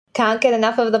Can't get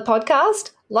enough of the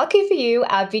podcast? Lucky for you,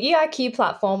 our Video IQ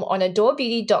platform on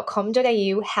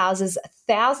adorebeauty.com.au houses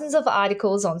thousands of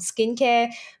articles on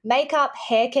skincare, makeup,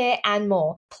 hair care, and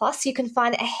more. Plus, you can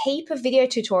find a heap of video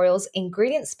tutorials,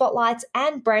 ingredient spotlights,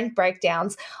 and brand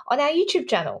breakdowns on our YouTube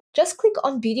channel. Just click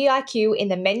on Beauty IQ in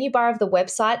the menu bar of the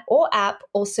website or app,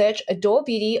 or search Adore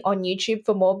Beauty on YouTube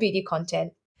for more beauty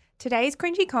content. Today's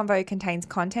Cringy Convo contains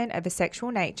content of a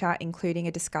sexual nature, including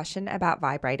a discussion about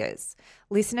vibrators.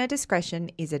 Listener discretion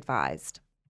is advised.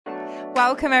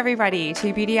 Welcome, everybody,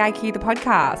 to Beauty IQ, the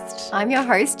podcast. I'm your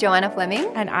host, Joanna Fleming.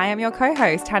 And I am your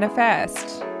co-host, Hannah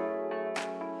First.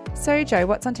 So, Jo,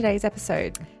 what's on today's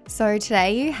episode? So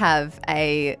today you have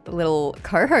a little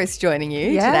co-host joining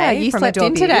you today. You from slept Adore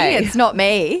in Beauty. today. It's not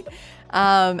me.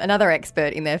 Another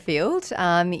expert in their field.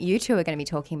 You two are going to be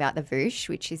talking about the Voosh,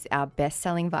 which is our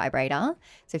best-selling vibrator.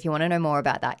 So if you want to know more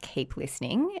about that, keep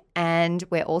listening. And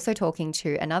we're also talking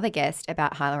to another guest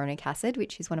about hyaluronic acid,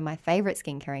 which is one of my favourite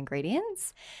skincare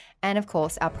ingredients. And, of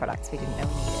course, our products we didn't know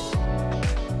we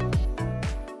needed.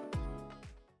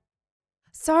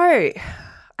 So, I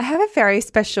have a very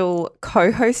special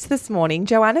co-host this morning.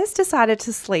 Joanna's decided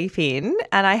to sleep in,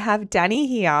 and I have Danny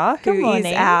here, who is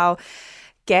our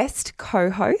guest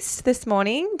co-host this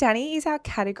morning. Danny is our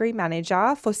category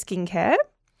manager for skincare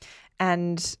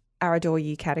and our Adore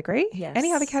You category. Yes.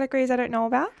 Any other categories I don't know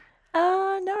about?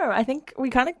 No, I think we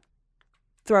kind of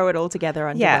throw it all together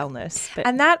under wellness. But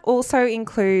And that also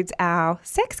includes our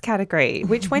sex category,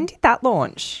 which when did that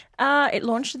launch? it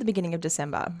launched at the beginning of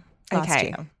December last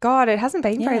year. God, it hasn't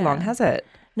been very Yeah. long, has it?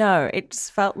 No, it's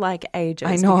felt like ages.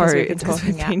 I know, because we've been it's 'cause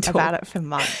talking we've been about it for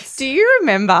months. Do you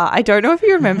remember? I don't know if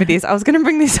you remember this. I was going to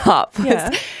bring this up.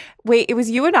 Yeah. It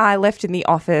was you and I left in the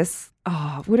office.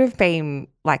 It would have been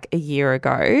like a year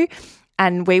ago.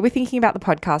 And we were thinking about the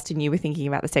podcast and you were thinking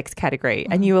about the sex category.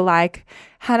 And you were like,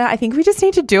 Hannah, I think we just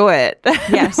need to do it.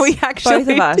 Yes, we actually both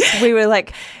of us. We were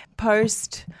like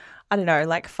post, I don't know,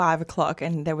 like 5 o'clock,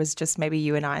 and there was just maybe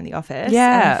you and I in the office.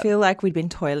 Yeah. And I feel like we'd been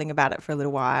toiling about it for a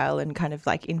little while and kind of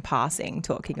like in passing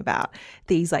talking about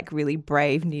these like really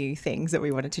brave new things that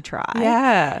we wanted to try.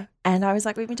 Yeah. And I was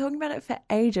like, we've been talking about it for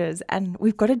ages and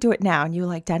we've got to do it now. And you were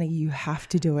like, Danny, you have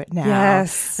to do it now.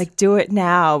 Yes. Like, do it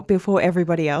now before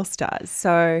everybody else does.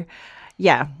 So,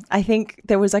 yeah, I think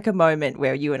there was like a moment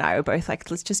where you and I were both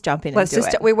like, let's just jump in and do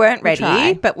it. We weren't We'll ready,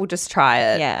 try. but we'll just try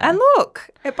it. Yeah. And look,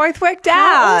 it both worked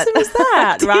How out. awesome is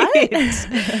that, It right?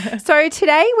 did. So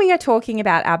today we are talking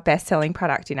about our best-selling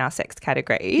product in our sex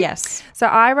category. Yes. So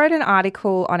I wrote an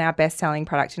article on our best-selling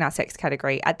product in our sex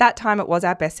category. At that time, it was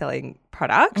our best-selling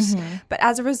product. But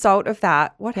as a result of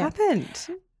that, what happened?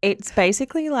 It's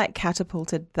basically like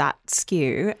catapulted that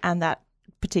SKU and that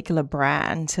particular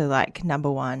brand to like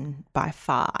number one by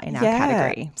far in our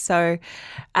category. So,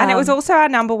 And it was also our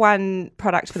number one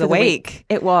product for the week.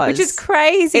 It was. Which is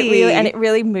crazy. It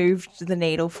really moved the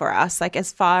needle for us, like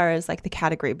as far as like the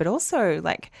category, but also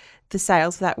like the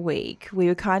sales for that week. We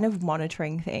were kind of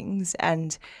monitoring things,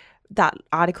 and that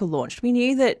article launched. We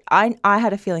knew that I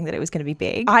had a feeling that it was going to be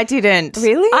big. I didn't.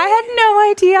 Really? I had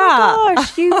no idea. Oh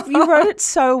gosh, you wrote it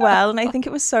so well, and I think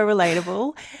it was so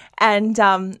relatable. And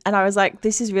I was like,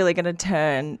 this is really going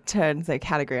to turn the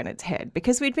category on its head,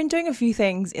 because we'd been doing a few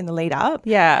things in the lead up.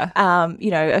 Yeah.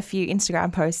 A few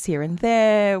Instagram posts here and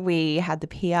there. We had the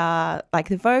PR, like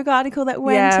the Vogue article that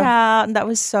went out, and that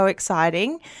was so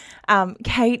exciting.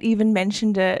 Kate even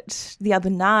mentioned it the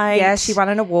other night. Yeah, she won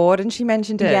an award and she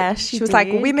mentioned it. Yeah, she she was like,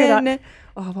 did. women.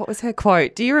 Oh, what was her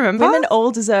quote? Do you remember? Women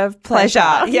all deserve pleasure.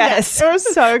 Yes. It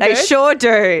was so good. They sure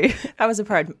do. That was a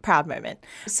proud moment.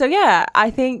 So, yeah,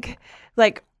 I think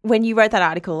like when you wrote that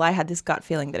article, I had this gut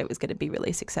feeling that it was going to be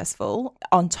really successful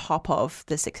on top of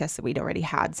the success that we'd already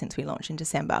had since we launched in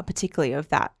December, particularly of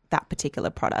that particular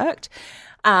product.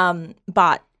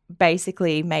 But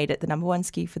basically made it the number one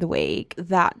SKU for the week.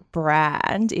 That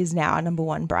brand is now a number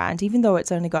one brand, even though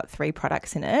it's only got 3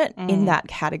 products in it in that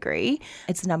category.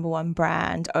 It's the number one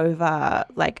brand over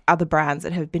like other brands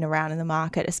that have been around in the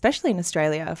market, especially in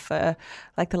Australia, for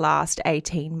like the last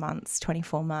 18 months,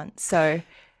 24 months. So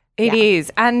It is.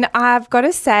 And I've got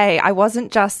to say, I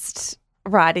wasn't just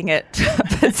writing it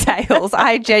for sales.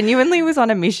 I genuinely was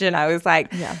on a mission. I was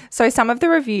like, so some of the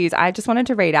reviews, I just wanted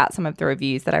to read out some of the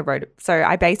reviews that I wrote. So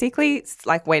I basically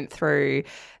like went through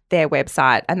their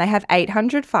website and they have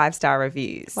 800 5-star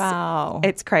reviews. Wow.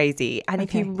 It's crazy. And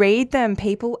if you read them,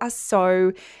 people are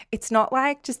so, it's not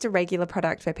like just a regular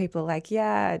product where people are like,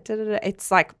 yeah,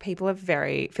 it's like people are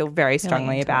feel very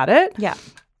strongly about it. Yeah.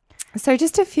 So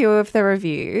just a few of the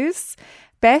reviews.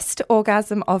 Best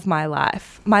orgasm of my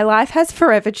life. My life has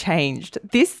forever changed.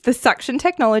 The suction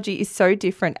technology is so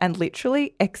different and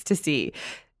literally ecstasy.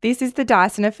 This is the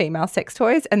Dyson of female sex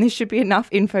toys, and this should be enough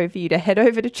info for you to head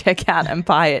over to checkout and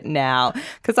buy it now,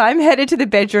 because I'm headed to the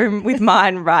bedroom with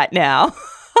mine right now.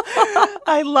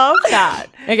 I love that.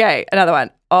 Okay, another one.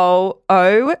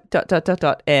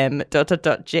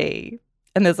 M.G.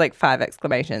 And there's like 5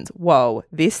 exclamations. Whoa,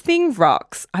 this thing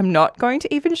rocks. I'm not going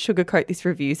to even sugarcoat this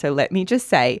review, so let me just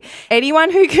say,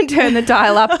 anyone who can turn the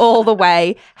dial up all the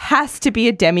way has to be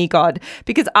a demigod,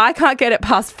 because I can't get it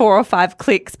past 4 or 5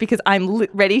 clicks because I'm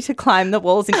ready to climb the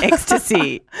walls in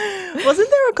ecstasy. Wasn't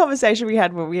there a conversation we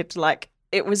had where we had to like,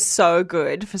 it was so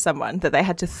good for someone that they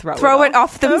had to throw it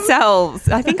off themselves.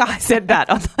 I think I said that.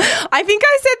 I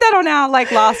said that on our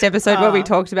like last episode where we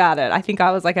talked about it. I think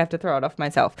I was like, I have to throw it off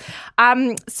myself.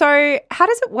 So how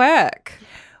does it work?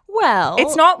 Well,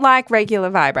 it's not like regular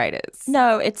vibrators.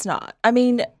 No, it's not. I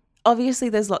mean, obviously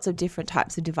there's lots of different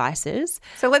types of devices.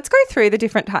 So let's go through the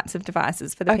different types of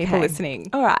devices for the people listening.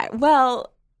 All right.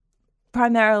 Well,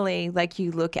 primarily like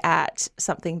you look at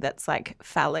something that's like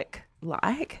phallic.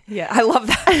 Yeah, I love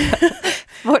that.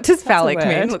 What does phallic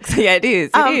mean? Yeah, it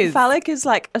is. It is. Phallic is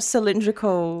like a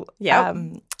cylindrical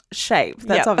shape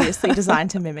that's obviously designed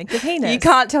to mimic the penis. You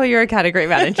can't tell you're a category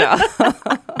manager. I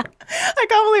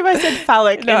can't believe I said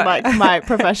phallic in like my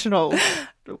professional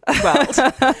world.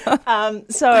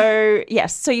 So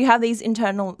you have these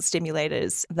internal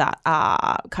stimulators that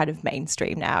are kind of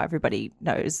mainstream now. Everybody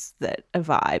knows that a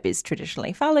vibe is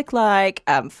traditionally phallic-like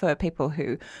for people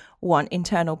who want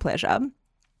internal pleasure.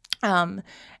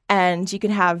 And you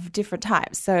can have different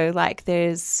types. So like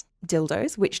there's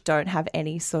dildos, which don't have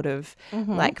any sort of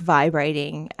like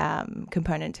vibrating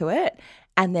component to it.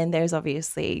 And then there's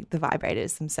obviously the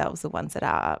vibrators themselves, the ones that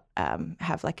are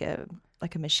have like a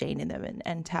machine in them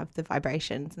and have the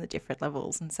vibrations and the different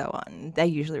levels and so on. They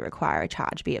usually require a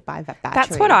charge, be it by battery.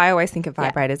 That's what I always think of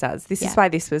vibrators as. This is why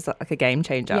this was like a game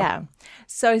changer. Yeah.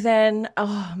 So then,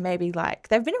 maybe like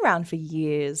they've been around for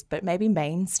years, but maybe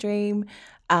mainstream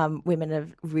women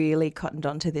have really cottoned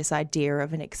onto this idea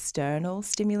of an external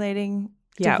stimulating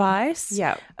device,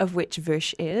 of which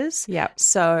Vush is.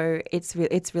 So it's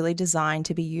really designed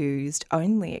to be used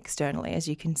only externally, as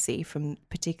you can see from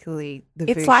particularly the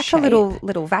Vush It's like shape. a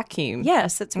little vacuum.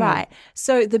 Yes, that's right.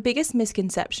 So the biggest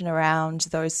misconception around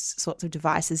those sorts of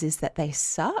devices is that they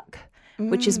suck,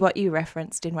 which is what you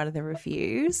referenced in one of the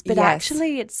reviews. But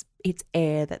actually it's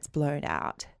air that's blown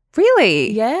out.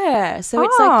 Really? Yeah. So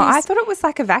it's like this, I thought it was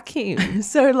like a vacuum.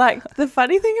 So like the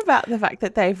funny thing about the fact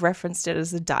that they've referenced it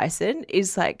as a Dyson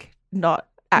is like not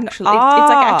actually it's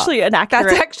like actually an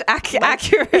accurate. That's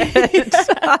accurate.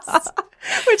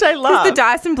 Which I love. Because the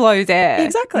Dyson blows air.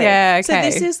 Exactly. Yeah, So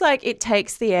this is like it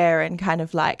takes the air and kind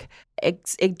of like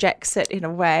ejects it in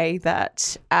a way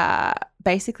that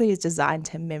basically is designed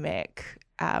to mimic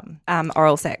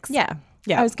oral sex. Yeah.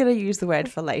 Yeah. I was going to use the word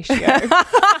fellatio.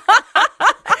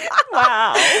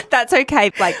 Wow. That's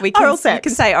okay. Like we can, oral sex. You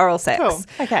can say oral sex. Cool.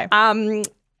 Okay.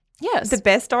 Yes. The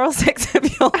best oral sex of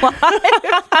your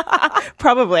life.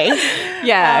 Probably.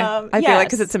 Yeah. I feel like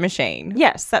because it's a machine.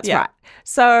 Yes, that's right.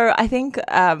 So I think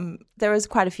there is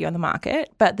quite a few on the market,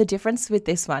 but the difference with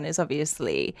this one is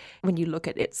obviously when you look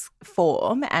at its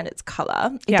form and its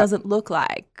colour, it doesn't look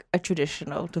like a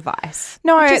traditional device.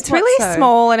 No, it's really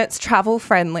small and it's travel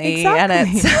friendly. Exactly.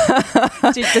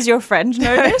 And it's Does your friend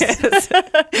notice?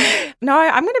 No,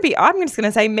 I'm just going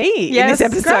to say me in this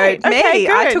episode. Great. Me.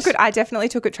 Okay, good. I definitely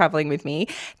took it traveling with me.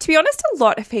 To be honest, a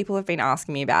lot of people have been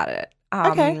asking me about it.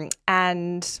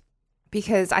 And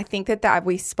because I think that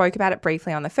we spoke about it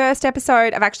briefly on the first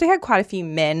episode. I've actually had quite a few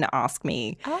men ask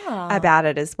me about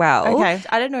it as well. Okay.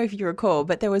 I don't know if you recall,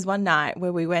 but there was one night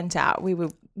where we went out. We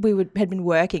had been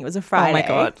working. It was a Friday. Oh my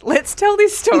God. Let's tell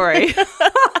this story. Is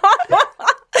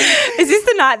this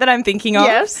the night that I'm thinking of?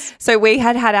 Yes. So we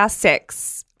had our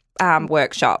sex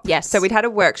workshop. Yes. So we'd had a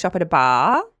workshop at a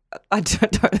bar. I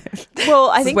don't know. Well,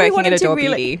 I think we wanted to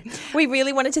we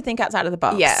really wanted to think outside of the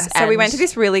box. Yeah. So we went to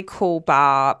this really cool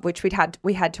bar, which we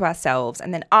had to ourselves,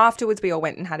 and then afterwards we all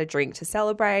went and had a drink to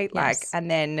celebrate.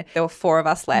 And then there were 4 of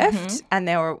us left, and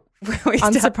there were.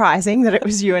 Unsurprising that it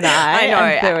was you and I. I know.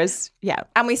 And there was,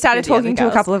 And we started talking to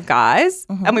a couple of guys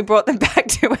and we brought them back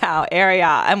to our area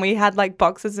and we had like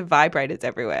boxes of vibrators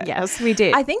everywhere. Yes, we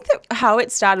did. I think that how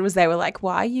it started was they were like,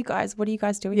 what are you guys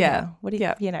doing here? What do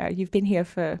you, you've been here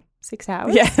for 6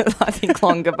 hours? Yeah, I think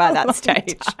longer by that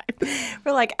stage.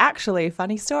 We're like, actually,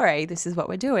 funny story. This is what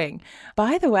we're doing.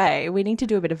 By the way, we need to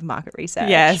do a bit of market research.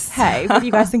 Yes. Hey, what do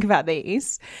you guys think about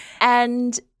these?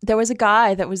 And there was a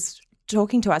guy that was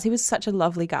talking to us. He was such a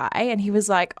lovely guy, and he was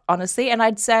like, honestly, and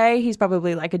I'd say he's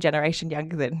probably like a generation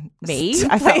younger than me.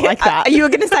 I felt like that. You were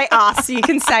going to say us. You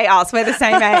can say us. We're the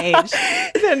same age.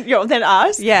 than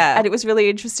us. Yeah. And it was really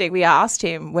interesting. We asked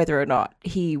him whether or not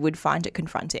he would find it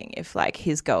confronting if like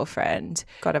his girlfriend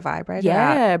got a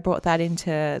vibrator. Brought that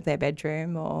into their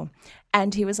bedroom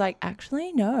and he was like,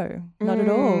 actually, no, not at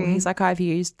all. He's like, I've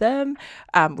used them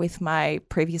with my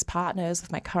previous partners,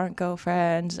 with my current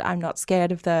girlfriend. I'm not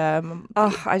scared of them.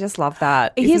 Oh, I just love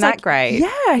that. Isn't that great?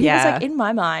 Yeah. He was like, in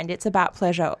my mind, it's about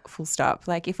pleasure, full stop.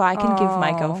 Like if I can give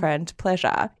my girlfriend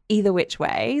pleasure either which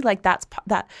way, like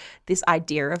this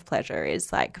idea of pleasure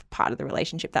is like part of the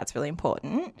relationship. That's really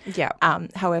important. Yeah.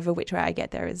 However, which way I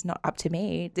get there is not up to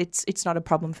me. It's not a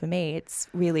problem for me. It's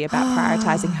really about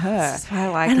prioritizing her. That's why I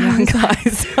like young guys.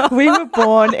 We were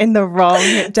born in the wrong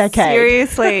decade.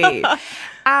 Seriously.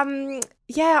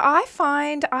 Yeah, I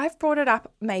find I've brought it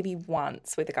up maybe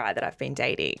once with a guy that I've been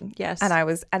dating. Yes. And I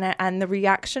was and the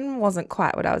reaction wasn't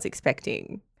quite what I was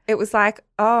expecting. It was like,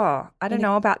 oh, I don't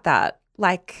know about that.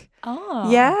 Like,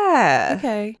 yeah.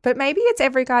 Okay. But maybe it's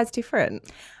every guy's different.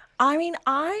 I mean,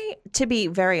 to be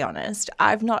very honest,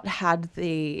 I've not had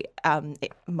the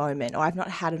moment, or I've not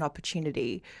had an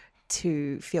opportunity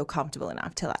to feel comfortable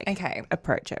enough to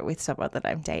approach it with someone that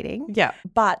I'm dating. Yeah.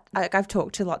 But I've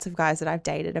talked to lots of guys that I've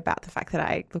dated about the fact that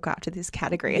I look after this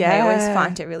category, and they always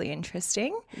find it really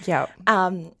interesting. Yeah.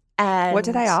 And what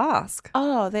do they ask?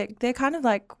 Oh, they're kind of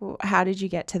like, well, how did you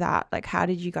get to that? Like, how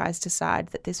did you guys decide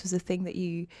that this was a thing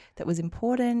that was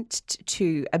important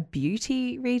to a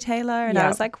beauty retailer? And I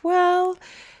was like, well,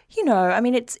 you know, I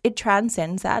mean, it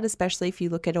transcends that, especially if you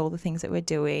look at all the things that we're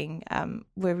doing.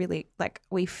 We're really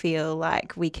we feel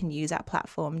like we can use our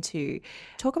platform to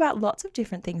talk about lots of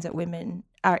different things that women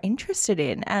are interested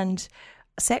in. And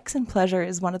sex and pleasure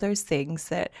is one of those things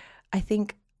that I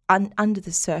think under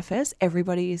the surface,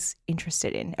 everybody's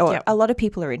interested in, or a lot of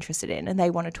people are interested in, and they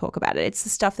want to talk about it. It's the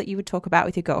stuff that you would talk about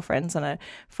with your girlfriends on a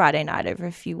Friday night over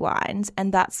a few wines.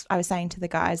 And that's, I was saying to the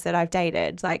guys that I've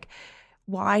dated, like,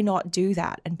 why not do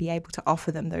that and be able to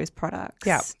offer them those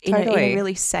products in a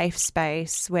really safe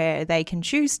space where they can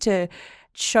choose to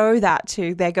show that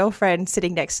to their girlfriend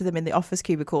sitting next to them in the office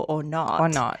cubicle or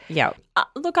not. Yeah.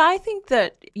 Look, I think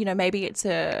that, you know, maybe it's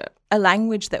a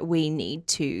language that we need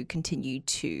to continue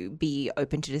to be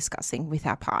open to discussing with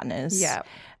our partners. Yeah.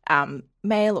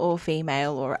 Male or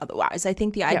female or otherwise. I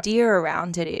think the idea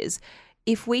around it is,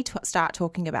 if we start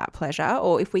talking about pleasure,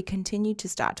 or if we continue to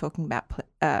start talking about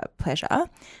pleasure,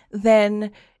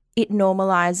 then it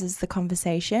normalizes the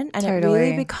conversation, and it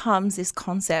really becomes this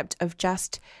concept of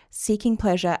just seeking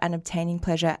pleasure and obtaining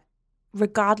pleasure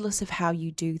regardless of how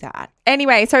you do that.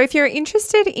 Anyway, so if you're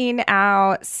interested in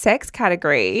our sex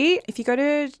category, if you go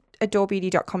to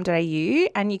adorebeauty.com.au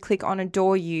and you click on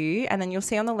Adore You, and then you'll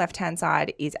see on the left-hand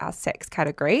side is our sex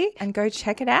category, and go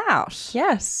check it out.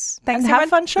 Yes. Thanks. And have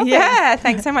fun shopping. Yeah.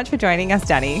 Thanks so much for joining us,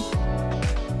 Danny.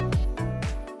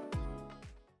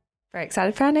 Very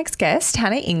excited for our next guest,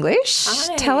 Hannah English.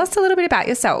 Hi. Tell us a little bit about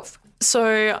yourself.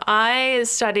 So I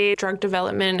studied drug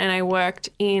development, and I worked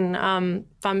in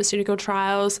pharmaceutical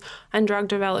trials and drug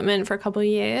development for a couple of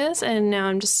years, and now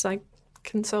I'm just like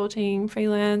consulting,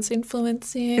 freelance,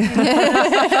 influencing.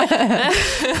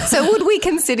 So would we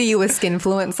consider you a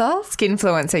skinfluencer?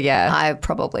 Skinfluencer, yeah. I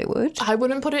probably would. I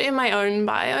wouldn't put it in my own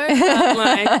bio, but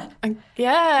I think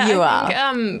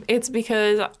it's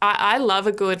because I love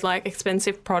a good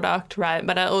expensive product, right?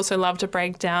 But I also love to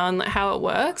break down how it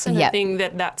works, and I think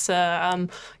that's a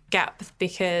gap,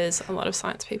 because a lot of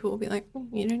science people will be like,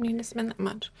 you don't need to spend that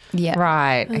much. Yeah.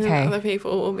 Right. And okay. Other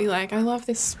people will be like, I love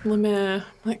this La Mer.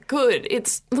 I'm like, good.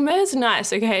 La Mer's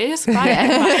nice, okay? Just buy it.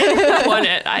 I want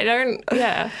it. I don't,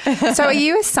 So are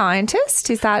you a scientist?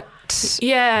 Is that...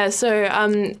 Yeah,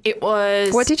 so it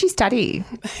was... What did you study?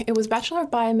 It was Bachelor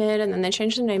of Biomed, and then they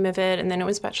changed the name of it, and then it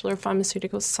was Bachelor of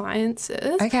Pharmaceutical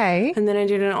Sciences. Okay. And then I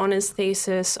did an honours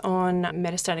thesis on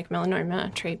metastatic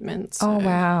melanoma treatments. So, oh,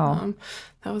 wow.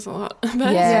 that was a lot,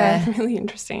 but it's really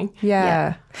interesting.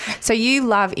 Yeah. So you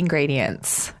love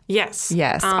ingredients. Yes.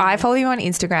 Yes. I follow you on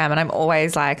Instagram, and I'm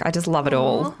always like, I just love it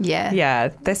all. Yeah. Yeah.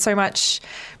 There's so much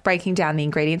breaking down the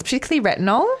ingredients, particularly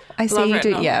retinol. I see you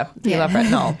do. Yeah. You love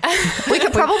retinol. We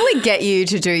could probably get you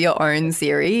to do your own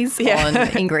series on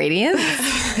ingredients.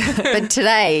 But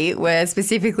today we're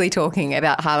specifically talking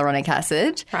about hyaluronic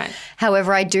acid. Right.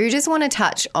 However, I do just want to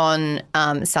touch on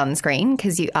sunscreen,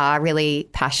 because you are really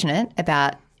passionate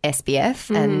about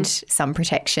SPF and sun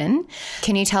protection.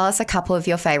 Can you tell us a couple of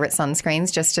your favourite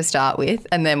sunscreens just to start with,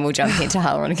 and then we'll jump into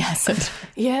hyaluronic acid?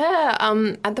 Yeah,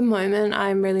 at the moment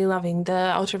I'm really loving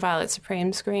the Ultraviolet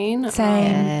Supreme screen.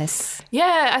 Yes.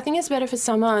 Yeah, I think it's better for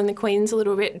summer, and the Queen's a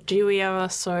little bit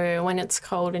dewier, so when it's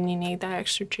cold and you need that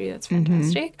extra dew, that's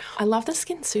fantastic. I love the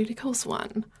SkinCeuticals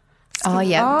one. Oh,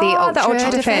 yeah. The Ultra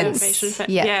Defense.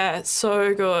 Yeah,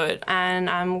 so good.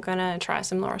 And I'm going to try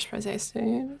some La Roche-Posay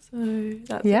soon. So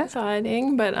that's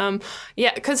exciting. But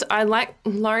yeah, because I like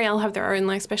L'Oreal have their own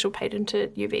like special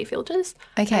patented UV filters.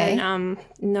 Okay. And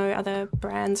no other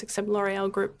brands except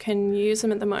L'Oreal Group can use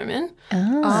them at the moment.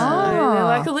 Oh. So they're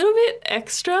like a little bit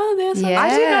extra. There's yeah. I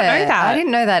did not know that. I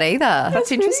didn't know that either.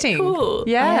 That's interesting. Really cool.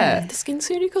 Yeah. The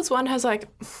SkinCeuticals one has like,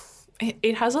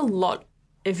 it has a lot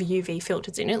of UV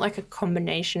filters in it, like a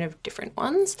combination of different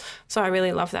ones. So I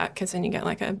really love that because then you get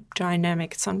like a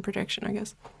dynamic sun protection, I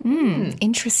guess.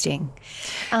 Interesting.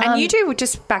 And you do,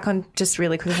 just back on just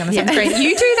really quickly on the sunscreen,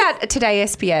 you do that Today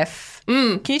SPF.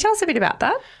 Can you tell us a bit about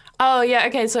that? Oh, yeah.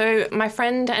 Okay. So my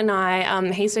friend and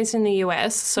I, he's based in the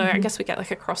US, so I guess we get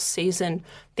like a cross-season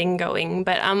thing going.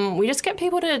 But we just get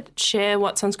people to share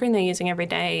what sunscreen they're using every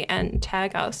day and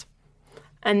tag us.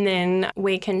 And then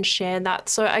we can share that.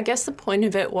 So I guess the point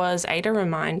of it was A, to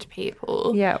remind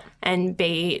people, and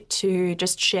B, to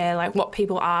just share like what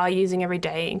people are using every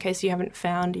day in case you haven't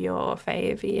found your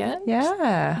fave yet.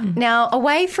 Yeah. Now,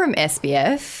 away from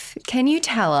SPF, can you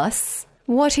tell us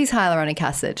what is hyaluronic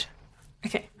acid?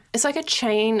 Okay. It's like a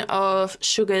chain of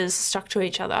sugars stuck to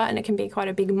each other, and it can be quite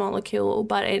a big molecule,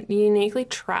 but it uniquely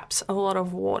traps a lot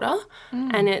of water,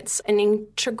 and it's an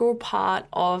integral part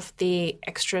of the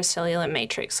extracellular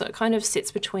matrix. So it kind of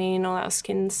sits between all our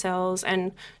skin cells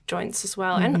and joints as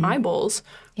well, and eyeballs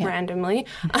randomly,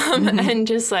 and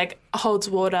just like holds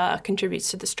water,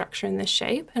 contributes to the structure and the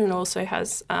shape, and it also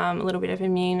has a little bit of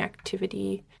immune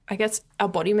activity. I guess our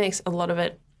body makes a lot of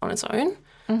it on its own.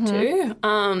 Too.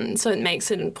 So it makes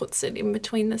it and puts it in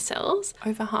between the cells.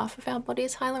 Over half of our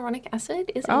body's hyaluronic acid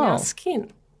is in our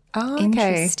skin. Oh, okay.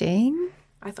 Interesting.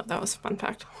 I thought that was a fun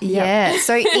fact. Yeah.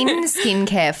 So in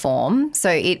skincare form, so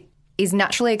it is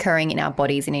naturally occurring in our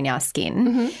bodies and in our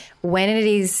skin. When it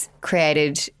is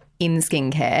created in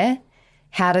skincare,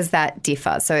 how does that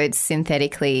differ? So it's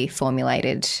synthetically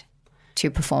formulated to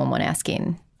perform on our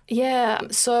skin. Yeah,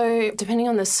 so depending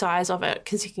on the size of it,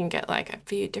 because you can get like a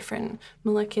few different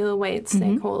molecular weights,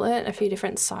 they call it, a few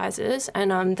different sizes,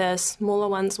 and the smaller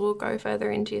ones will go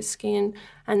further into your skin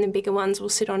and the bigger ones will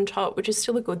sit on top, which is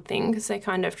still a good thing because they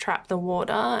kind of trap the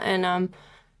water, and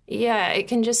it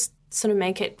can just sort of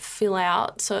make it fill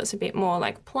out so it's a bit more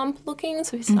like plump looking.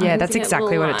 So that's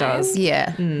exactly what it does.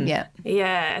 Yeah,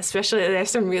 Yeah, especially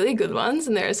there's some really good ones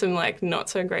and there are some like not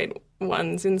so great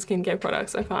ones in skincare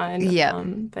products, I find. Yeah.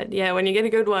 But yeah, when you get a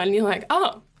good one, you're like,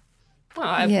 oh, well,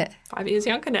 I'm 5 years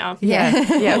younger now.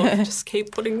 Yeah. Just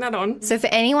keep putting that on. So for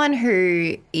anyone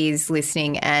who is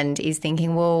listening and is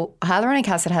thinking, well, hyaluronic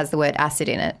acid has the word acid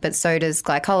in it, but so does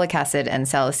glycolic acid and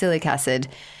salicylic acid.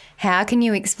 How can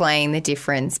you explain the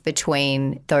difference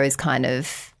between those kind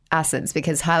of acids?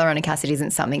 Because hyaluronic acid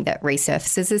isn't something that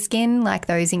resurfaces the skin like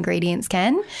those ingredients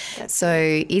can.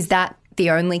 So is that the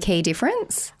only key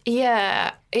difference?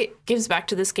 Yeah, it gives back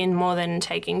to the skin more than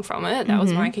taking from it. That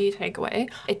was my key takeaway.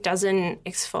 It doesn't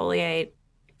exfoliate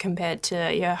compared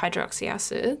to your hydroxy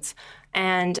acids,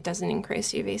 and it doesn't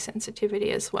increase UV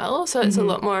sensitivity as well. So it's a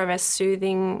lot more of a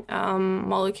soothing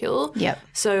molecule. Yep.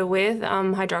 So with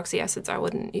hydroxy acids, I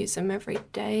wouldn't use them every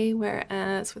day,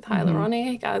 whereas with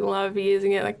hyaluronic, I love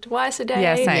using it like twice a day.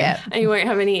 Yeah, same. Yeah. And you won't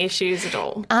have any issues at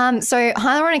all. So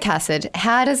hyaluronic acid,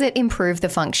 how does it improve the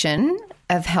function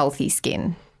of healthy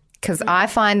skin? Because I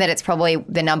find that it's probably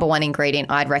the number one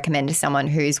ingredient I'd recommend to someone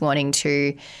who's wanting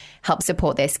to help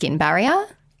support their skin barrier.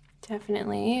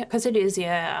 Definitely, because it is,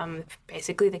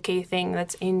 basically the key thing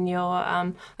that's in your,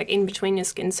 like in between your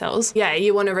skin cells. Yeah,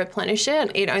 you want to replenish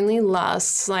it. It only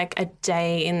lasts like a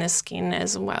day in the skin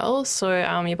as well.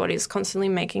 So your body's constantly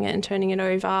making it and turning it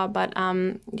over. But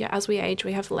as we age,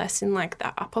 we have less in like the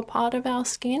upper part of our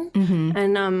skin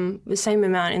and the same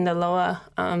amount in the lower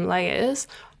layers.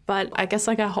 But I guess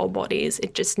like our whole bodies,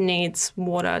 it just needs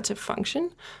water to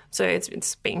function. So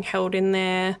it's being held in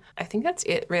there. I think that's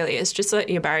it really. It's just that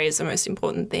your barrier is the most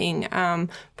important thing.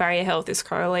 Barrier health is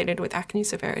correlated with acne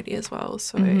severity as well.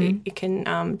 So it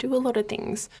can do a lot of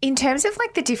things. In terms of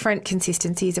like the different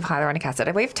consistencies of hyaluronic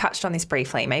acid, we've touched on this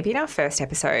briefly, maybe in our first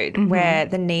episode, where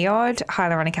the Neod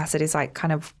hyaluronic acid is like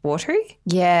kind of watery.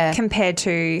 Yeah. Compared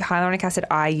to hyaluronic acid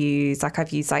I've used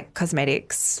like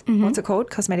cosmetics. What's it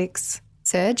called? Cosmetics.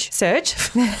 Surge.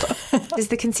 Does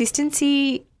the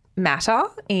consistency matter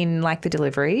in like the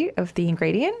delivery of the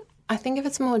ingredient? I think if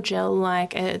it's more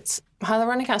gel-like,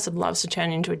 hyaluronic acid loves to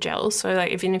turn into a gel. So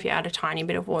like even if you add a tiny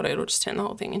bit of water, it'll just turn the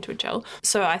whole thing into a gel.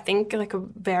 So I think like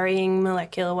varying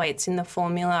molecular weights in the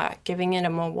formula, giving it a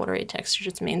more watery texture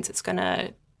just means it's going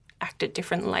to act at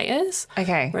different layers.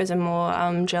 Okay. Whereas a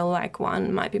more gel-like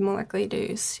one might be more likely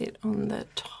to sit on the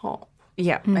top.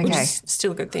 Yeah, okay. Which is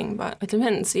still a good thing, but it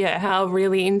depends, how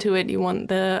really into it you want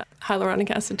the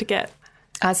hyaluronic acid to get.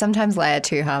 I sometimes layer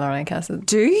 2 hyaluronic acid.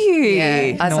 Do you?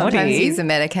 Yeah. I Naughty. sometimes use the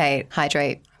Medicate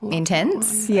Hydrate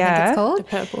Intense, I think it's called. The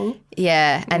purple.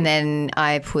 Yeah, and then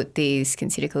I put these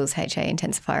SkinCeuticals HA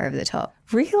Intensifier over the top.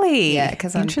 Really? Yeah,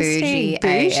 because I'm Interesting.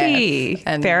 bougie AF,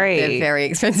 and they're very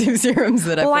expensive serums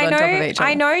that I put on top of each other.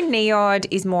 I know Neod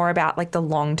is more about like the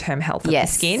long-term health of the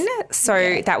skin,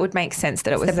 so that would make sense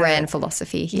that it was the brand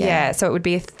philosophy. Yeah, so it would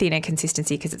be a thinner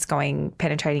consistency because it's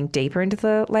penetrating deeper into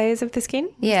the layers of the skin.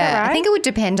 Yeah, right? I think it would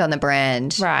depend on the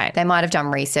brand. Right. They might have done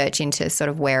research into sort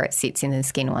of where it sits in the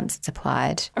skin once it's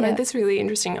applied. I read this really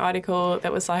interesting article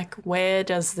that was like, where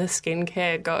does the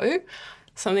skincare go?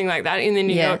 Something like that in the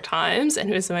New York Times, and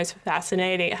it was the most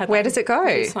fascinating. Where does it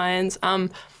go? Science.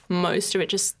 Most of it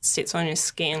just sits on your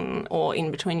skin or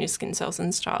in between your skin cells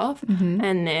and stuff,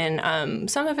 and then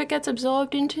some of it gets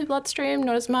absorbed into your bloodstream,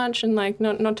 not as much, and like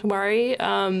not to worry.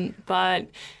 But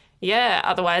yeah,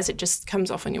 otherwise it just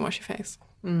comes off when you wash your face.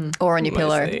 Or on your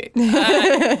pillow.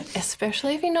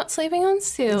 Especially if you're not sleeping on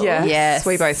silk. Yeah. Yes.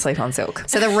 We both sleep on silk.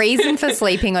 So the reason for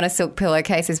sleeping on a silk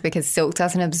pillowcase is because silk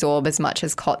doesn't absorb as much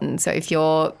as cotton. So if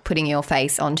you're putting your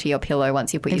face onto your pillow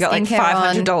once you put your skincare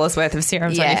on, you've got like $500 worth of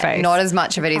serums on your face. not as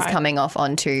much of it is coming off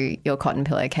onto your cotton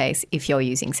pillowcase if you're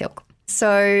using silk.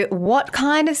 So what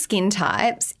kind of skin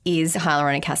types is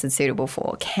hyaluronic acid suitable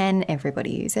for? Can everybody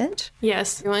use it?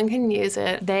 Yes, everyone can use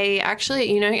it. They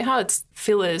actually, you know how it's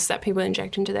fillers that people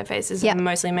inject into their faces are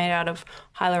mostly made out of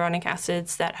hyaluronic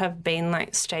acids that have been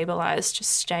like stabilized to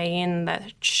stay in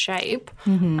that shape.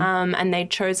 And they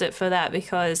chose it for that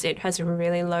because it has a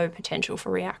really low potential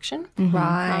for reaction.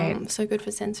 Right. So good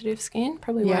for sensitive skin,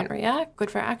 probably won't react.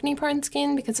 Good for acne prone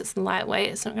skin because it's lightweight,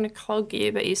 it's not going to clog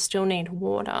you, but you still need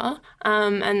water.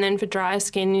 And then for dry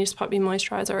skin, you just pop your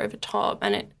moisturizer over top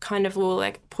and it kind of will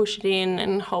like push it in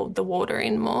and hold the water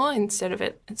in more instead of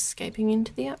it escaping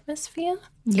into the atmosphere.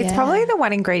 Yeah. It's probably the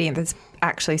one ingredient that's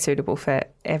actually suitable for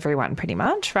everyone pretty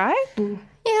much, right? Yeah,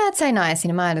 I'd say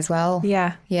niacinamide as well.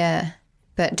 Yeah. Yeah.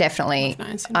 But definitely,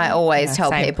 I always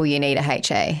tell people you need a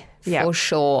HA for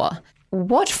sure.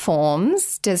 What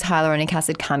forms does hyaluronic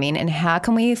acid come in and how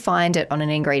can we find it on an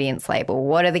ingredients label?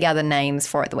 What are the other names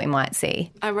for it that we might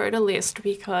see? I wrote a list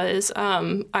because I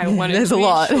wanted to be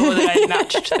sure that I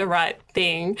matched the right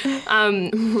thing.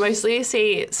 Mostly you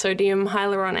see sodium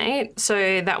hyaluronate.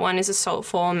 So that one is a salt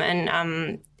form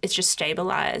and it's just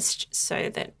stabilized so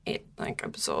that it like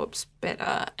absorbs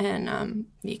better and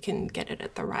you can get it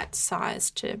at the right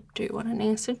size to do what it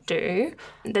needs to do.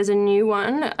 There's a new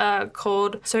one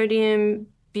called sodium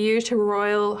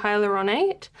butyroyl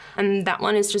hyaluronate, and that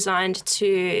one is designed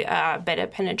to better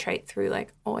penetrate through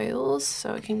like oils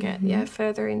so it can get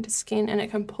further into skin and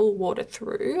it can pull water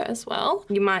through as well.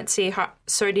 You might see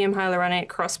sodium hyaluronate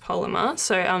cross polymer,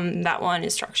 so that one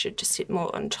is structured to sit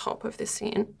more on top of the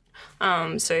skin.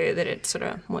 So that it sort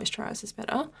of moisturizes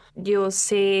better. You'll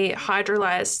see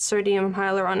hydrolyzed sodium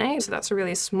hyaluronate, so that's a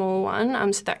really small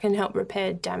one. So that can help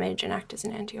repair damage and act as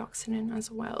an antioxidant as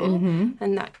well.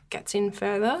 And that gets in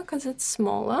further because it's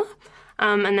smaller.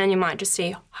 And then you might just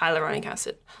see hyaluronic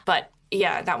acid. But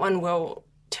yeah, that one will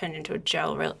turn into a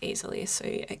gel real easily, so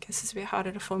I guess it's a bit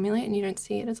harder to formulate and you don't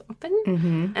see it as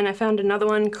often. And I found another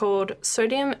one called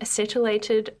sodium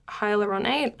acetylated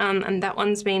hyaluronate, and that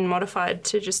one's been modified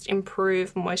to just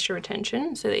improve moisture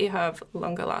retention so that you have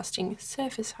longer lasting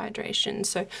surface hydration.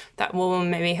 So that will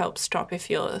maybe help stop if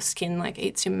your skin like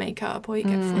eats your makeup or you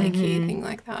get flaky, thing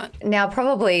like that. Now,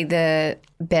 probably the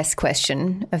best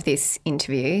question of this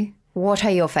interview, what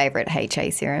are your favourite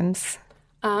HA serums?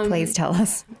 Please tell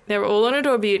us. They're all on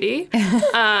Adore Beauty.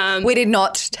 We did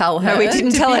not tell her. No, we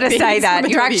didn't tell her to say that.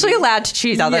 You're actually allowed to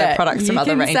choose other products from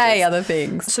other ranges. You can say other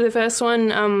things. So the first one,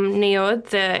 Neod,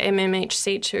 the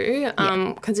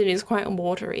MMHC2, because it is quite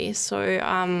watery, so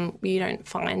you don't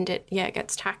find it, it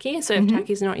gets tacky. So if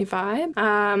tacky's not your vibe.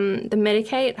 The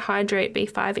Medicate Hydrate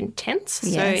B5 Intense,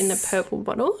 so in the purple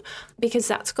bottle, because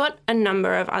that's got a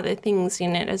number of other things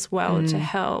in it as well to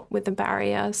help with the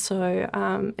barrier. So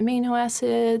amino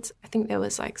acids, I think there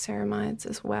was like ceramides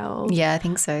as well. Yeah, I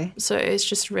think so. So it's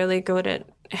just really good at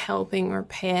helping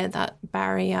repair that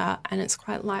barrier and it's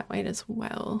quite lightweight as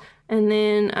well. And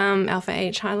then Alpha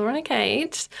H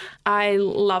Hyaluronicate. I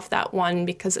love that one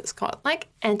because it's got like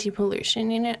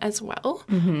anti-pollution in it as well.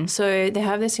 So they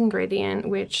have this ingredient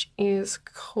which is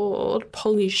called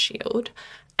PolyShield,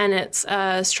 and it's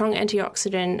a strong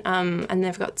antioxidant, and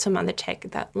they've got some other tech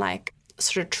that like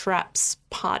sort of traps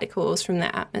particles from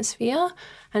the atmosphere,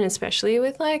 and especially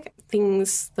with like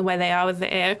things the way they are with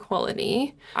the air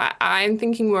quality. I'm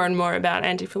thinking more and more about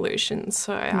anti-pollution,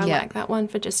 so I like that one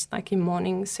for just like your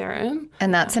morning serum.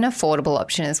 And that's an affordable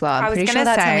option as well. I'm pretty sure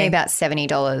that's only about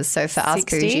 $70. So for us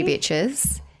bougie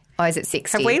bitches, is it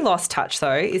 60? Have we lost touch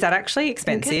though? Is that actually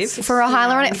expensive? For a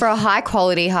high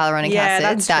quality hyaluronic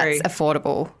acid, that's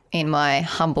affordable in my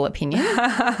humble opinion.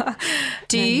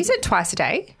 Do you use it twice a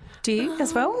day? Do you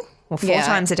as well? Or 4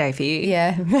 times a day for you?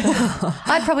 Yeah.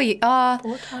 I'd probably,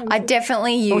 I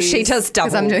definitely use. Or she does double.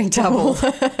 Because I'm doing double.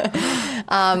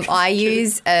 I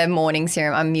use a morning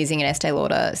serum. I'm using an Estee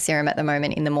Lauder serum at the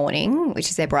moment in the morning,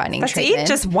 which is their brightening treatment. That's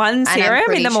it? Just one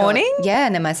serum in the morning? Yeah,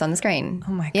 and then my sunscreen.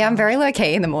 Oh my God. Yeah, I'm very low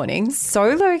key in the mornings. So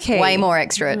low key. Way more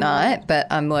extra at night, but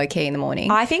I'm low key in the morning.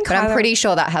 I think but I'm pretty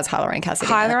sure that has hyaluronic acid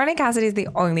in it. Hyaluronic acid is the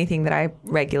only thing that I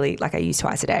regularly, like I use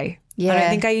twice a day. Yeah. I don't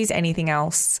think I use anything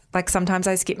else. Like sometimes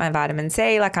I skip my vitamin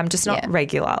C. Like I'm just not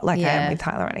regular like I am with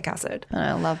hyaluronic acid.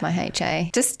 I love my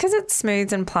HA. Just because it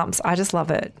smooths and plumps, I just love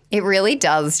it. It really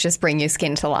does just bring your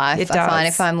skin to life. It does. I find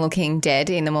if I'm looking dead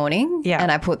in the morning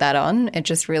and I put that on, it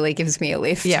just really gives me a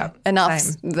lift. Yeah, enough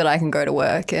that I can go to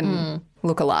work and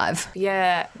look alive.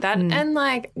 Yeah, that and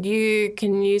like you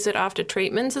can use it after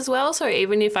treatments as well. So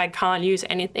even if I can't use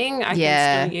anything, I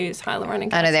can still use hyaluronic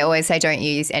acid. I know they always say don't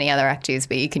use any other actives,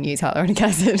 but you can use hyaluronic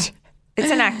acid. It's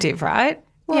an active, right?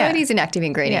 Well, it is an active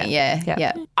ingredient,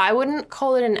 yeah. I wouldn't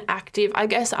call it an active. I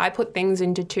guess I put things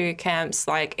into 2 camps,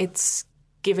 like it's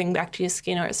giving back to your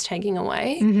skin or it's taking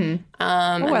away. And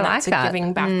that's a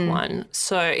giving back one.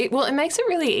 So it makes it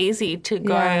really easy to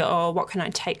go, what can I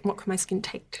take? What can my skin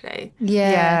take today?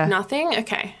 Yeah. Nothing?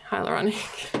 Okay,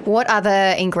 hyaluronic. What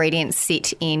other ingredients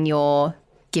sit in your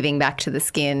giving back to the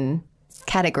skin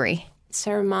category?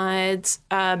 Ceramides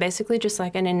are basically just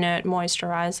like an inert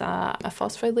moisturizer, a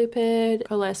phospholipid,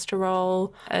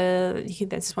 cholesterol.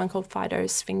 There's one called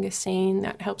phytosphingosine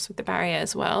that helps with the barrier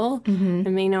as well.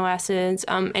 Amino acids,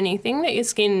 anything that your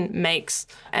skin makes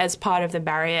as part of the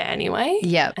barrier anyway.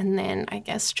 Yeah. And then I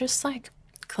guess just like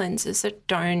cleansers that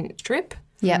don't drip.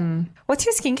 Yeah. What's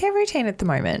your skincare routine at the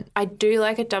moment? I do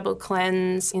like a double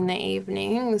cleanse in the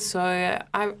evening. So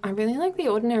I really like the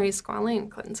Ordinary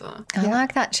Squalene cleanser. I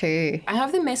like that too. I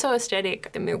have the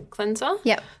Mesoaesthetic, the milk cleanser.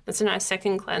 Yep. That's a nice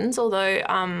second cleanse, although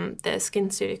the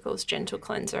SkinCeuticals gentle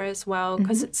cleanser as well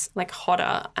because it's like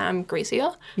hotter, greasier.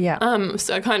 Yeah.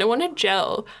 So I kind of want a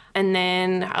gel. And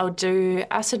then I'll do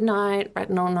acid night,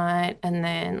 retinol night, and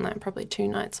then like probably 2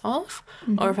 nights off.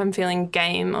 Or if I'm feeling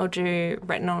game, I'll do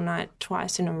retinol night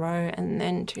twice in a row and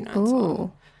then 2 nights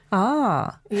off.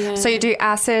 Ah. Yeah. So you do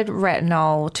acid,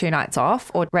 retinol, 2 nights off,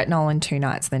 or retinol and 2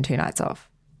 nights, then 2 nights off?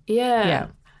 Yeah.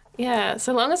 Yeah,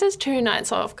 so long as it's 2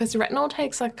 nights off, because retinol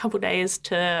takes like a couple of days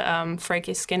to freak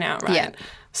your skin out, right? Yeah.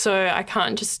 So I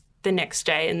can't just the next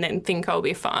day and then think I'll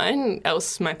be fine,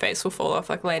 else my face will fall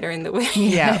off like later in the week.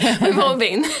 Yeah. We've all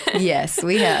been there. Yes,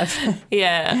 we have.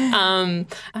 Yeah. I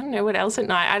don't know what else at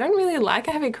night. I don't really like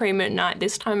a heavy cream at night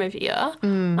this time of year.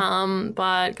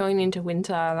 But going into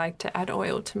winter, I like to add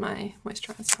oil to my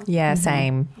moisturiser. Yeah,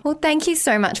 same. Well, thank you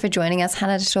so much for joining us,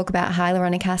 Hannah, to talk about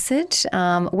hyaluronic acid.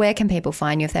 Where can people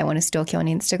find you if they want to stalk you on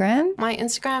Instagram? My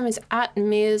Instagram is at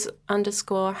Ms_Hannah_E.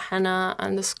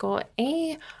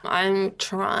 I'm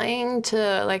trying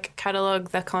to like catalog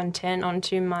the content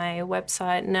onto my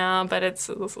website now, but it's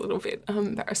a little bit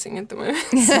embarrassing at the moment.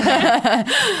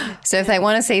 So if they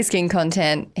want to see skin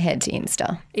content, head to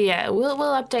Insta. Yeah, we'll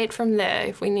update from there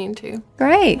if we need to.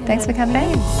 Great. Thanks for coming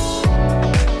in.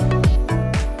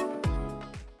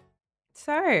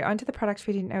 So onto the product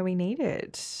we didn't know we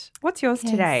needed. What's yours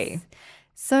today?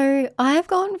 So I've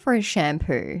gone for a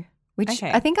shampoo, which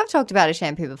I think I've talked about a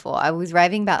shampoo before. I was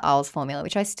raving about Isles Formula,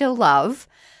 which I still love,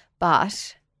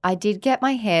 but I did get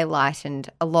my hair lightened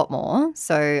a lot more.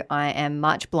 So I am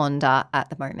much blonder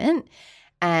at the moment.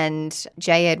 And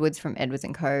Jay Edwards from Edwards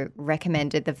 & Co.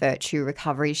 recommended the Virtue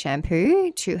Recovery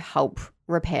Shampoo to help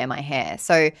repair my hair.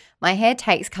 So my hair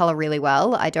takes colour really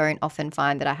well. I don't often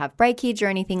find that I have breakage or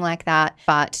anything like that,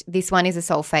 but this one is a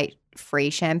sulfate-free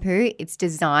shampoo. It's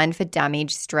designed for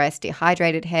damaged, stressed,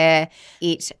 dehydrated hair.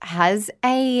 It has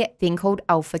a thing called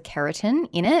alpha keratin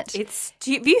in it.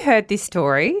 Have you heard this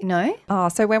story? No? Oh,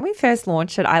 so when we first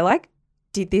launched it, I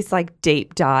did this like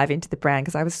deep dive into the brand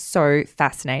because I was so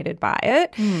fascinated by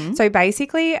it. So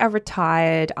basically a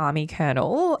retired army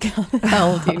colonel.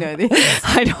 How old do you know this?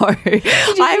 I know. Did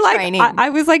you do training? I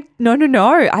was like, no.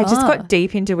 I just got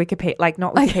deep into Wikipedia, like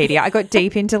not Wikipedia. I got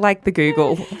deep into like the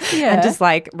Google and just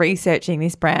like researching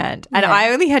this brand. And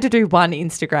I only had to do one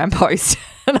Instagram post.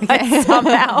 And I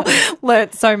somehow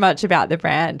learnt so much about the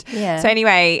brand. Yeah. So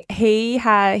anyway, he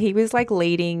was like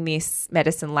leading this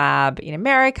medicine lab in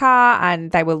America,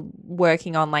 and they were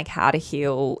working on like how to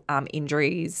heal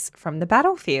injuries from the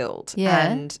battlefield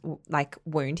and like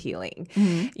wound healing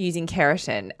using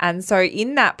keratin. And so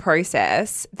in that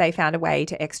process, they found a way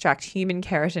to extract human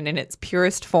keratin in its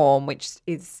purest form, which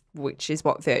is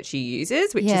what Virtue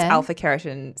uses, which is alpha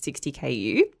keratin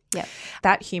 60Ku. Yep.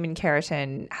 That human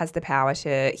keratin has the power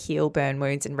to heal burn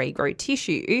wounds and regrow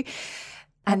tissue.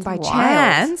 And by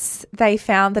chance, they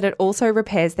found that it also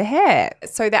repairs the hair.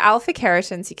 So the alpha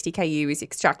keratin 60Ku is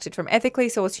extracted from ethically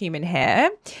sourced human hair.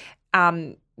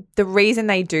 The reason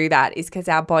they do that is because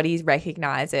our bodies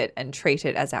recognize it and treat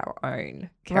it as our own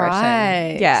keratin.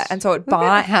 Right. Yeah. And so it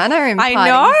binds. Hannah I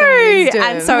know.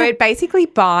 And so it basically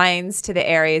binds to the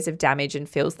areas of damage and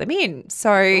fills them in.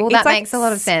 So that makes a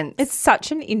lot of sense. It's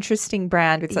such an interesting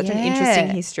brand with such an interesting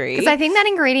history. Because I think that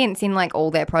ingredient's in like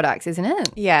all their products, isn't it?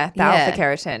 Yeah. The alpha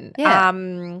keratin.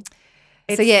 Yeah.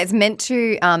 It's meant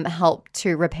to help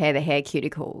to repair the hair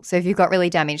cuticle. So if you've got really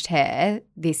damaged hair,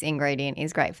 this ingredient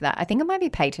is great for that. I think it might be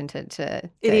patented to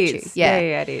Virtue. Is. Yeah,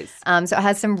 it is. So it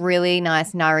has some really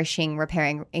nice, nourishing,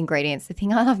 repairing ingredients. The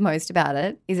thing I love most about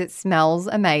it is it smells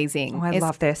amazing. Oh, I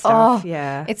love their stuff.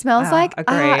 It smells like,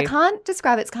 I agreed. can't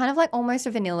describe it. It's kind of like almost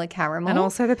a vanilla caramel. And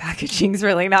also the packaging's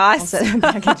really nice. Also the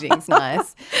packaging's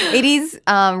nice. It is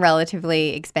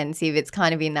relatively expensive. It's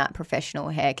kind of in that professional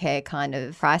hair care kind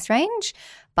of price range.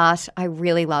 But I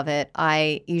really love it.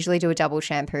 I usually do a double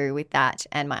shampoo with that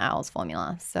and my Owls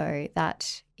formula. So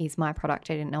that is my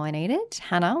product I didn't know I needed.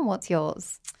 Hannah, what's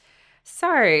yours?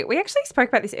 So we actually spoke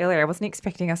about this earlier. I wasn't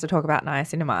expecting us to talk about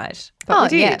niacinamide, but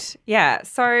we did. Yeah.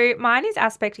 So mine is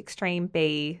Aspect Extreme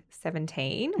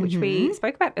B17, which we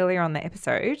spoke about earlier on the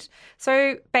episode.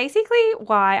 So basically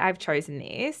why I've chosen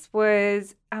this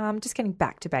was just getting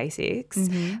back to basics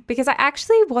because I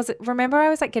actually remember I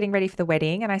was like getting ready for the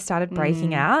wedding and I started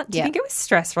breaking out. Do you think it was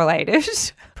stress related?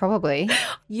 Probably.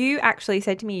 You actually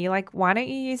said to me, you're like, why don't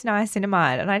you use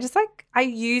niacinamide? And I just like, I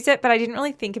use it, but I didn't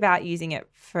really think about using it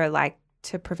for like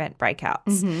to prevent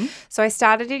breakouts. So I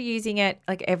started using it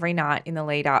like every night in the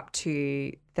lead up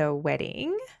to the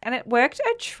wedding and it worked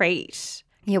a treat.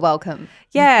 You're welcome.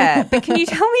 Yeah. But can you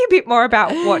tell me a bit more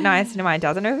about what niacinamide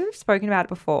does? I know we've spoken about it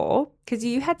before because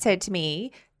you had said to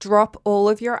me, drop all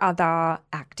of your other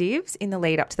actives in the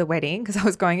lead up to the wedding because I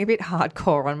was going a bit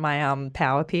hardcore on my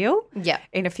power peel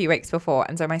in a few weeks before.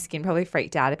 And so my skin probably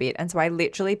freaked out a bit. And so I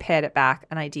literally pared it back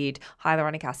and I did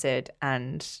hyaluronic acid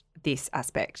and this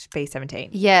Aspect B17.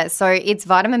 Yeah, so it's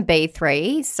vitamin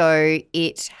B3, so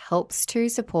it helps to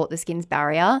support the skin's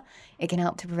barrier. It can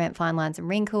help to prevent fine lines and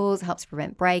wrinkles, helps to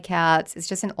prevent breakouts. It's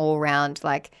just an all-round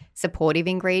like supportive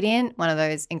ingredient. One of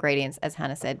those ingredients, as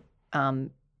Hannah said,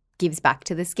 gives back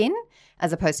to the skin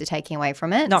as opposed to taking away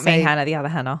from it. Not me, Hannah, the other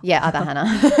Hannah. Yeah, other Hannah.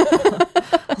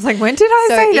 I was like, when did I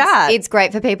say that? It's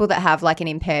great for people that have like an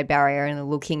impaired barrier and are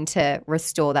looking to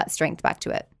restore that strength back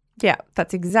to it. Yeah,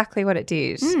 that's exactly what it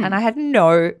did. And I had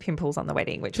no pimples on the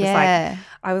wedding, which was like,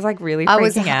 I was like really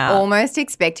freaking out. I was almost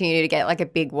expecting you to get like a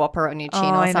big whopper on your chin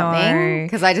or something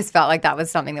because I just felt like that was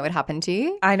something that would happen to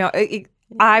you. I know.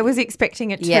 I was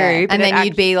expecting it too. Yeah, and then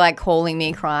you'd be like calling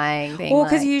me crying. Well,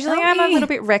 because usually I'm a little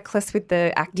bit reckless with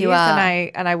the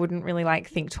actives and I wouldn't really like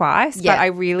think twice. Yeah. But I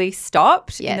really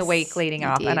stopped in the week leading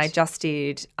up and I just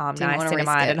did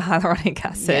niacinamide and hyaluronic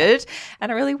acid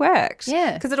and it really worked.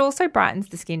 Yeah. Because it also brightens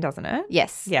the skin, doesn't it?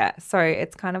 Yes. Yeah. So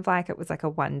it's kind of like it was like a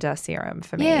wonder serum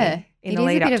for me. Yeah. In the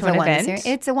lead up to an event.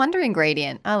 It's a wonder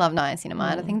ingredient. I love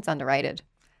niacinamide. I think it's underrated.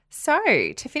 So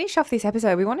to finish off this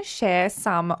episode, we want to share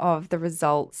some of the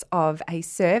results of a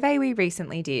survey we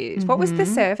recently did. What was the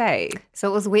survey? So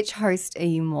it was which host are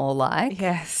you more like?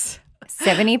 Yes.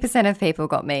 70% of people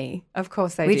got me. Of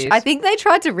course they did. Which I think they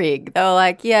tried to rig. They were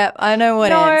like, yeah, I know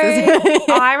what answers.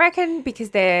 I reckon because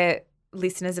they're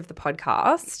listeners of the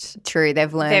podcast. True, they've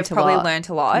probably learnt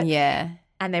a lot. Yeah.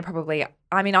 And they're probably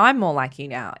I mean, I'm more like you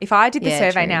now. If I did the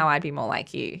survey now, I'd be more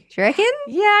like you. Do you reckon?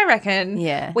 Yeah, I reckon.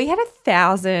 Yeah. We had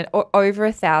 1,000 or over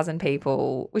 1,000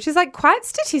 people, which is like quite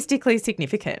statistically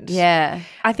significant. Yeah.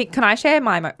 I think, can I share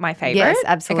my favorite? Yes,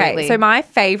 absolutely. Okay, so my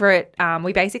favorite,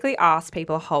 we basically asked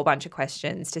people a whole bunch of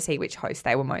questions to see which host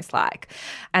they were most like.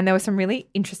 And there were some really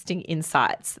interesting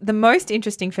insights. The most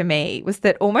interesting for me was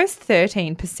that almost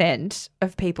 13%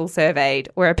 of people surveyed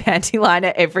wear a panty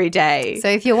liner every day. So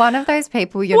if you're one of those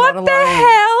people, you're not alone. What the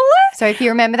hell? So if you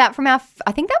remember that from I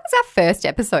think that was our first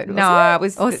episode, wasn't it? It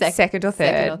was second or third.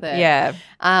 Second or third. Yeah.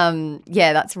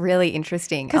 Yeah, that's really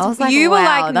interesting. I was like, you were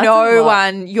wow, like, that's no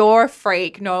one, you're a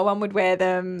freak. No one would wear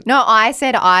them. No, I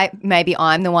said maybe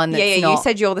I'm the one that's not. You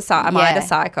said you're the am I the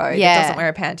psycho that Yeah. doesn't wear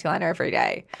a panty liner every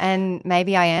day? And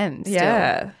maybe I am still.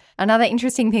 Yeah. Another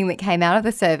interesting thing that came out of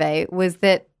the survey was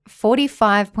that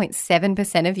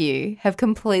 45.7% of you have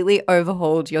completely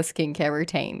overhauled your skincare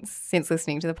routines since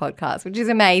listening to the podcast, which is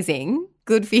amazing.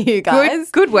 Good for you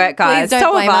guys. Good work, guys. Please don't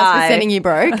So blame have us I. for sending you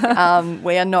broke.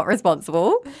 We are not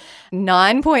responsible.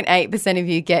 9.8% of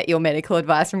you get your medical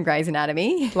advice from Grey's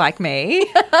Anatomy. Like me.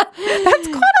 That's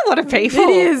quite a lot of people. It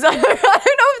is. I don't know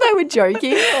if they were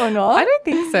joking or not. I don't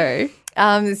think so.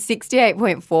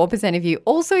 68.4% of you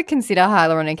also consider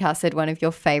hyaluronic acid one of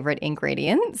your favourite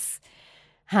ingredients.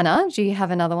 Hannah, do you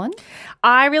have another one?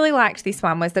 I really liked this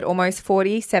one was that almost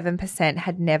 47%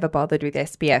 had never bothered with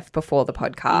SPF before the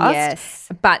podcast. Yes.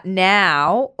 But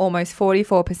now almost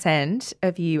 44%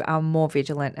 of you are more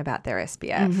vigilant about their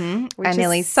SPF. Which And is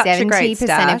nearly such a great 70%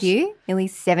 stat. of you, nearly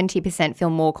 70% feel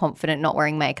more confident not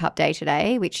wearing makeup day to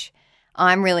day, which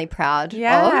I'm really proud of.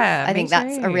 I me think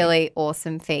that's a too. really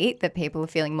awesome feat that people are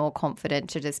feeling more confident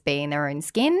to just be in their own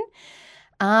skin.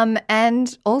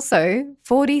 And also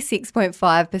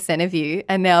 46.5% of you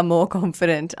are now more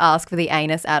confident to ask for the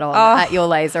anus add-on at your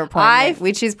laser appointment,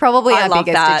 which is probably I our love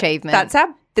biggest that. achievement. That's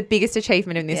the biggest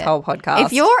achievement in this whole podcast.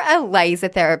 If you're a laser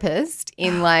therapist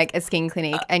in like a skin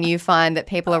clinic and you find that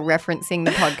people are referencing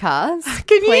the podcast,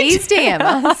 please DM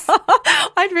us.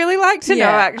 I'd really like to know,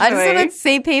 actually. I just want to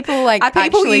see people like Are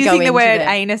people actually using go the word into it.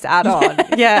 anus add-on?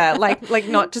 Yeah, like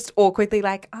not just awkwardly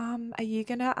like, are you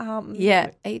gonna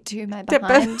Yeah, eat to my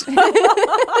behind.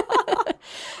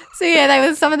 So yeah, they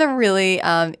were some of the really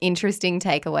interesting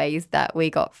takeaways that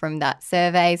we got from that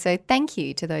survey. So thank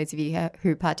you to those of you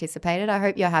who participated. I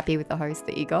hope you're happy with the host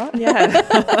that you got. Yeah.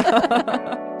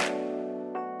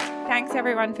 Thanks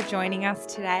everyone for joining us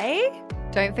today.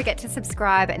 Don't forget to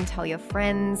subscribe and tell your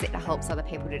friends. It helps other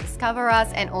people to discover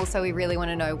us. And also we really want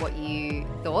to know what you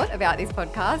thought about this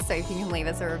podcast. So if you can leave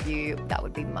us a review, that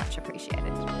would be much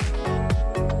appreciated.